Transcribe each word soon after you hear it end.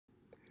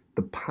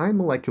The pi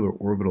molecular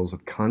orbitals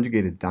of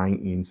conjugated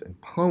dienes and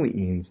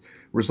polyenes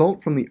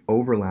result from the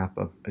overlap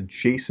of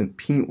adjacent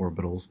p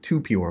orbitals,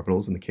 two p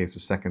orbitals in the case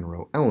of second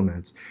row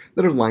elements,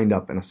 that are lined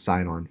up in a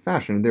side-on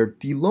fashion. They're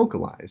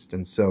delocalized,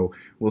 and so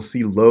we'll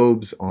see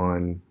lobes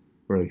on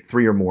really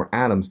three or more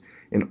atoms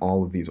in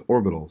all of these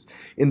orbitals.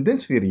 In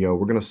this video,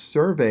 we're going to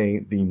survey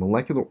the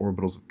molecular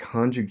orbitals of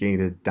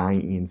conjugated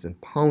dienes and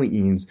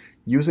polyenes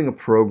using a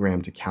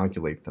program to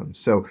calculate them.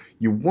 So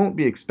you won't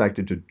be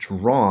expected to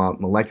draw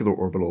molecular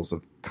orbitals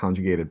of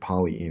conjugated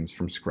polyenes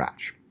from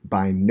scratch.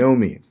 By no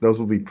means. Those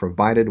will be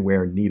provided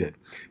where needed.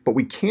 But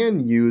we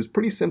can use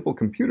pretty simple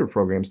computer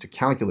programs to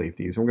calculate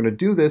these. And we're going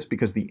to do this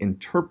because the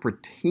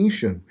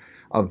interpretation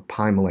of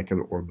pi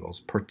molecular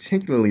orbitals,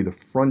 particularly the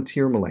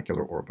frontier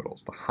molecular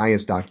orbitals, the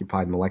highest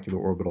occupied molecular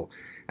orbital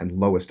and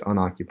lowest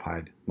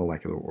unoccupied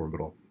molecular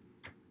orbital,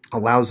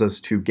 allows us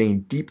to gain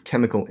deep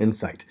chemical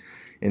insight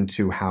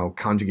into how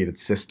conjugated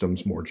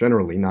systems more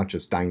generally, not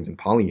just dienes and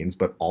polyenes,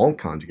 but all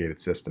conjugated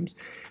systems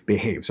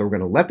behave. So we're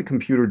going to let the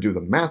computer do the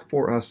math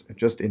for us and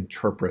just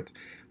interpret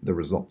the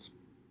results.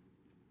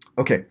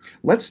 Okay,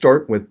 let's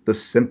start with the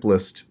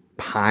simplest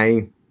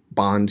pi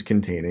bond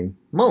containing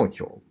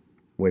molecule,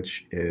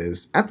 which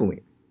is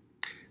ethylene,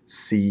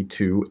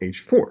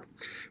 C2H4.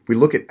 If we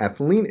look at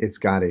ethylene, it's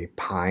got a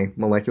pi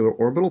molecular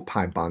orbital,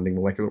 pi bonding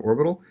molecular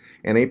orbital,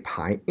 and a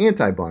pi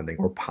antibonding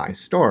or pi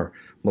star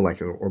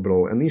molecular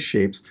orbital. And these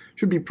shapes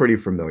should be pretty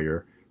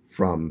familiar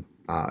from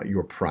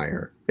your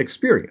prior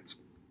experience.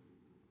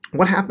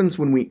 What happens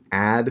when we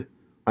add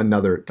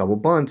another double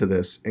bond to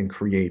this and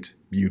create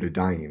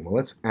butadiene? Well,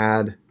 let's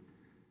add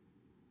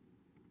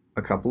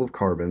a couple of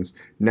carbons.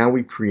 Now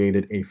we've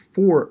created a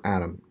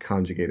 4-atom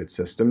conjugated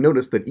system.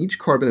 Notice that each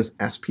carbon is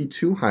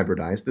sp2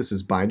 hybridized. This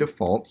is by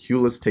default.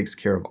 Hewlett takes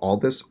care of all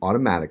this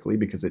automatically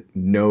because it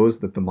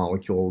knows that the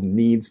molecule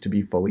needs to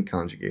be fully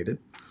conjugated.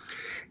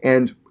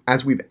 And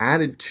as we've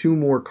added 2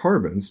 more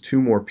carbons,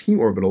 2 more p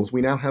orbitals, we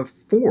now have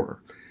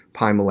 4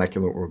 pi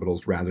molecular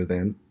orbitals rather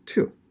than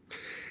 2.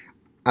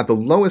 At the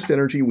lowest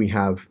energy, we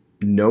have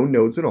no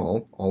nodes at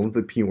all. All of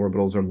the p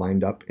orbitals are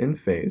lined up in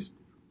phase.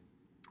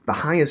 The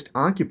highest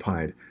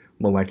occupied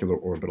molecular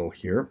orbital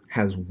here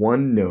has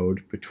 1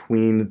 node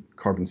between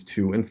carbons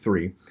 2 and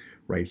 3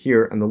 right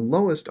here, and the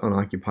lowest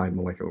unoccupied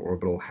molecular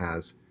orbital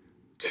has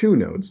 2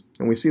 nodes.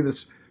 And we see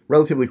this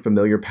relatively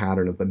familiar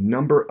pattern of the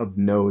number of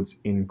nodes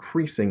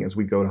increasing as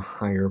we go to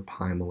higher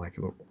pi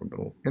molecular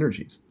orbital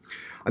energies.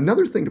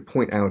 Another thing to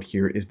point out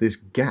here is this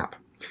gap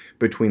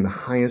between the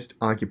highest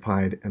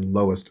occupied and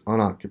lowest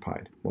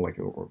unoccupied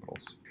molecular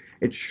orbitals.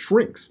 It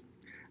shrinks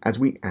as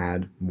we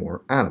add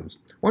more atoms.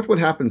 Watch what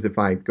happens if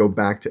I go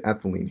back to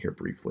ethylene here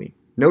briefly.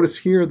 Notice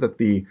here that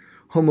the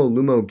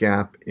HOMO-LUMO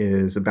gap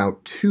is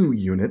about 2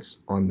 units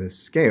on this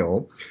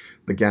scale,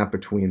 the gap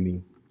between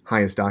the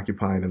highest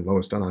occupied and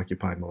lowest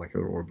unoccupied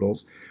molecular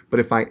orbitals. But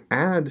if I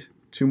add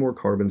 2 more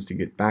carbons to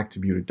get back to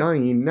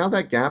butadiene, now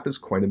that gap is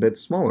quite a bit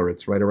smaller.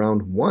 It's right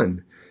around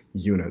 1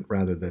 unit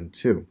rather than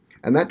 2.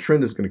 And that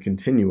trend is going to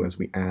continue as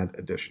we add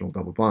additional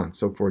double bonds.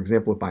 So for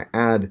example, if I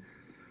add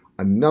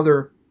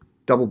another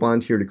double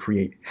bond here to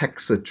create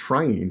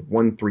hexatriene,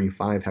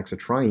 1,3,5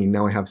 hexatriene.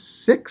 Now I have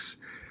 6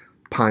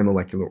 pi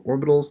molecular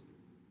orbitals.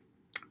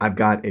 I've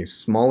got a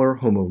smaller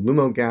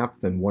HOMO-LUMO gap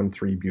than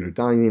 1,3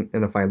 butadiene,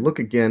 and if I look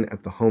again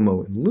at the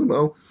HOMO and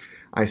LUMO,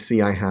 I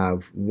see I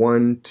have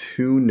 1,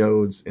 2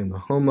 nodes in the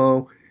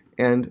HOMO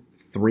and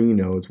 3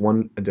 nodes,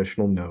 1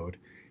 additional node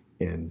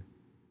in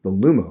the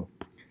LUMO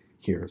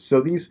here.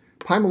 So these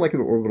pi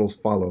molecular orbitals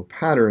follow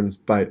patterns,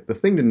 but the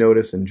thing to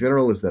notice in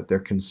general is that they're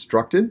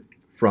constructed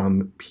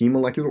from p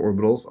molecular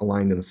orbitals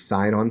aligned in a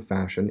side-on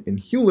fashion. In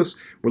Hewlett,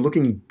 we're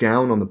looking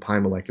down on the pi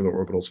molecular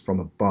orbitals from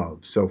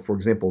above. So for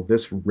example,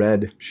 this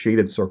red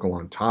shaded circle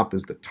on top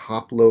is the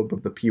top lobe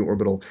of the p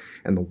orbital,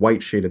 and the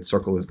white shaded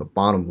circle is the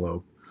bottom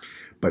lobe.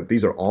 But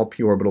these are all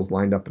p orbitals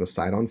lined up in a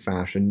side-on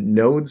fashion.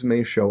 Nodes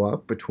may show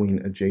up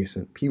between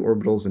adjacent p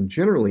orbitals, and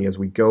generally as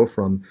we go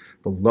from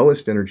the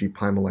lowest energy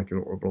pi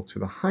molecular orbital to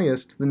the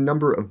highest, the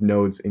number of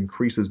nodes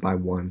increases by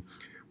 1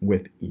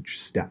 with each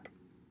step.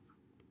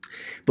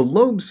 The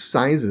lobe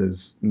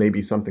sizes may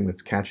be something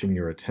that's catching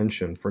your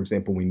attention. For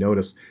example, we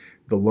notice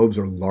the lobes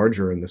are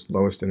larger in this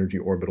lowest energy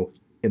orbital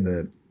in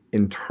the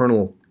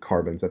internal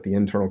carbons, at the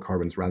internal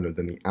carbons rather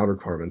than the outer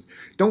carbons.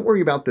 Don't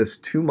worry about this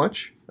too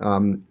much.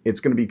 It's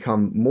going to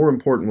become more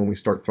important when we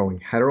start throwing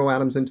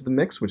heteroatoms into the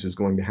mix, which is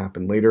going to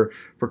happen later.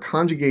 For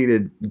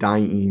conjugated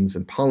dienes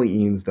and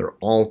polyenes that are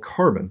all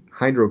carbon,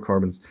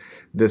 hydrocarbons,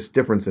 this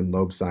difference in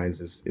lobe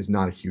size is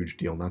not a huge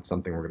deal, not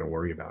something we're going to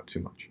worry about too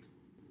much.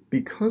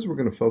 Because we're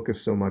going to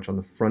focus so much on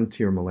the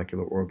frontier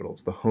molecular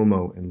orbitals, the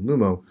HOMO and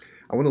LUMO,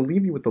 I want to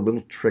leave you with a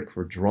little trick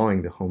for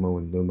drawing the HOMO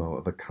and LUMO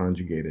of a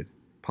conjugated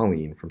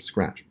polyene from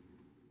scratch.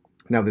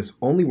 Now this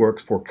only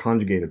works for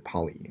conjugated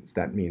polyenes.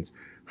 That means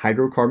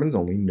hydrocarbons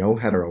only, no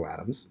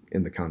heteroatoms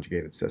in the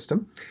conjugated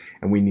system,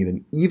 and we need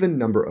an even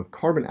number of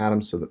carbon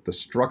atoms so that the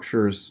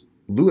structures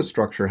Lewis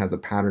structure has a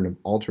pattern of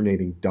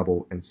alternating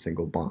double and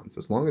single bonds.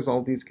 As long as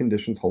all these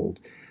conditions hold,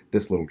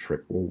 this little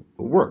trick will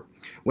work.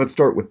 Let's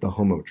start with the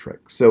HOMO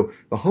trick. So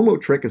the HOMO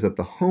trick is that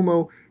the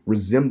HOMO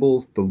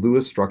resembles the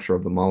Lewis structure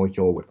of the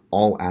molecule with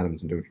all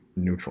atoms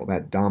neutral,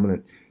 that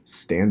dominant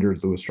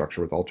standard Lewis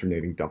structure with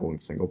alternating double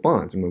and single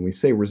bonds. And when we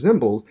say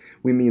resembles,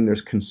 we mean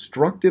there's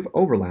constructive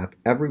overlap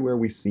everywhere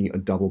we see a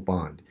double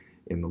bond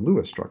in the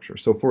Lewis structure.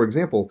 So for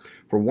example,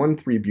 for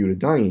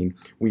 1,3-butadiene,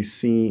 we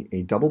see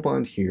a double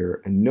bond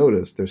here, and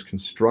notice there's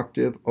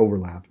constructive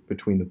overlap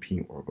between the p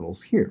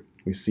orbitals here.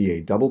 We see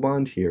a double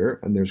bond here,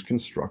 and there's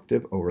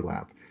constructive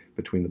overlap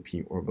between the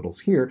p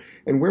orbitals here,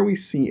 and where we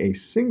see a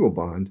single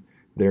bond,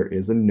 there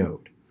is a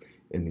node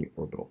in the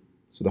orbital.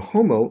 So the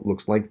HOMO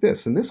looks like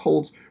this, and this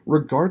holds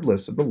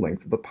regardless of the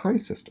length of the pi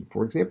system.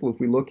 For example,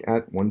 if we look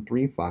at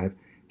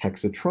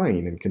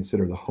 1,3,5-hexatriene and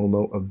consider the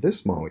HOMO of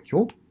this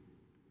molecule,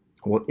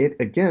 well, it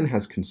again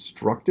has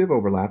constructive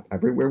overlap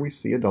everywhere we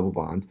see a double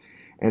bond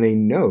and a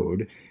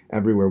node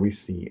everywhere we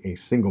see a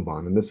single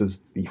bond. And this is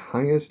the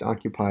highest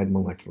occupied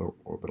molecular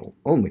orbital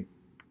only.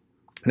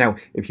 Now,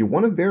 if you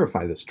want to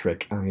verify this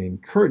trick, I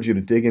encourage you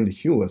to dig into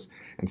Hewlett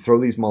and throw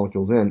these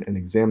molecules in and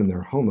examine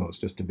their HOMOs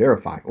just to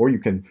verify. Or you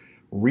can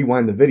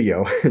rewind the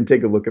video and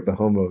take a look at the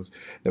HOMOs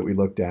that we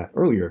looked at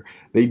earlier.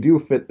 They do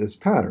fit this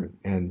pattern,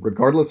 and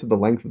regardless of the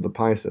length of the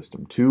pi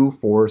system, 2,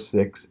 4,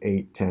 6,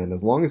 8, 10,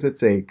 as long as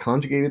it's a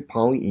conjugated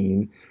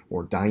polyene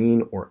or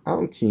diene or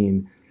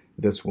alkene,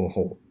 this will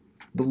hold.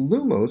 The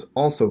LUMOs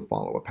also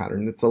follow a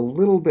pattern. It's a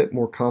little bit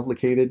more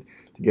complicated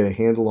to get a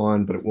handle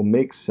on, but it will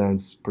make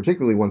sense,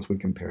 particularly once we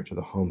compare to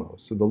the HOMO.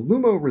 So the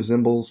LUMO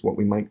resembles what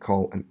we might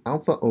call an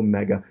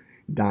alpha-omega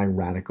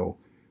diradical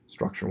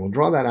structure. We'll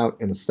draw that out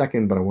in a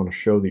second, but I want to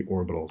show the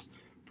orbitals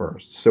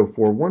first. So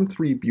for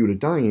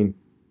 1,3-butadiene,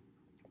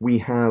 we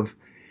have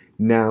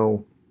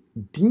now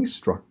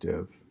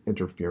destructive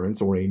interference,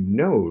 or a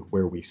node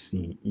where we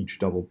see each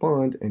double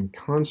bond, and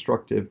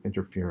constructive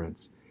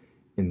interference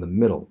in the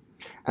middle.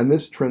 And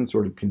this trend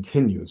sort of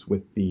continues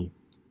with the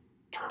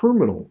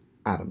terminal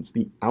atoms,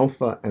 the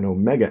alpha and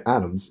omega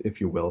atoms,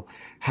 if you will,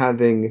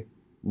 having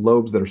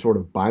lobes that are sort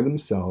of by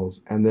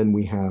themselves, and then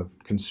we have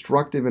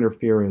constructive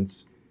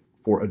interference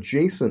for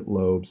adjacent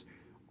lobes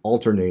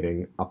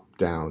alternating up,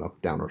 down,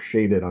 or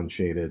shaded,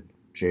 unshaded,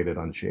 shaded,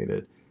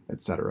 unshaded,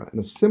 etc. And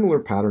a similar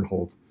pattern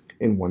holds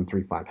in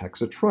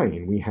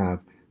 1,3,5-hexatriene. We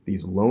have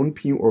these lone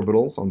p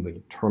orbitals on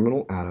the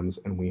terminal atoms,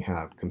 and we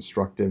have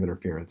constructive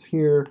interference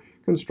here,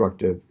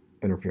 constructive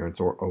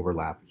interference or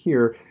overlap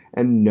here,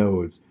 and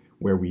nodes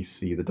where we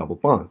see the double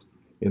bonds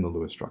in the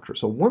Lewis structure.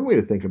 So one way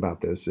to think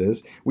about this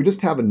is we just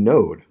have a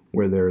node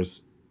where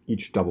there's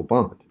each double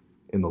bond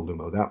in the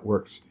LUMO. That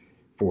works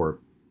for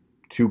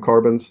 2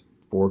 carbons,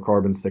 4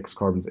 carbons, 6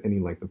 carbons, any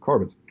length of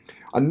carbons.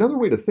 Another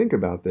way to think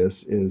about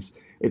this is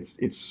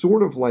it's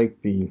sort of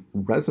like the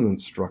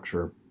resonance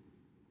structure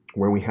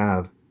where we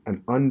have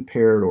an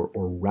unpaired or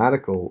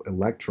radical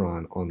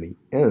electron on the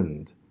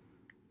end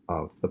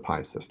of the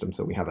pi system.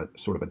 So we have a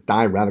sort of a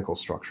diradical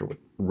structure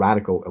with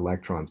radical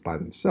electrons by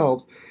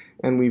themselves,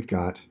 and we've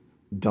got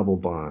double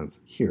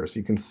bonds here. So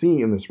you can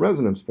see in this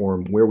resonance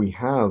form where we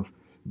have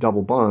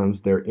double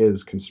bonds, there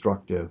is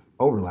constructive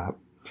overlap.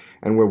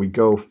 And where we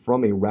go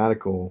from a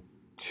radical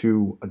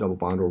to a double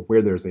bond, or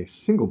where there's a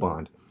single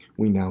bond,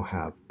 we now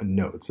have a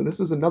node. So this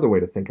is another way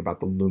to think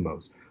about the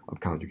LUMOs of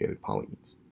conjugated polyenes.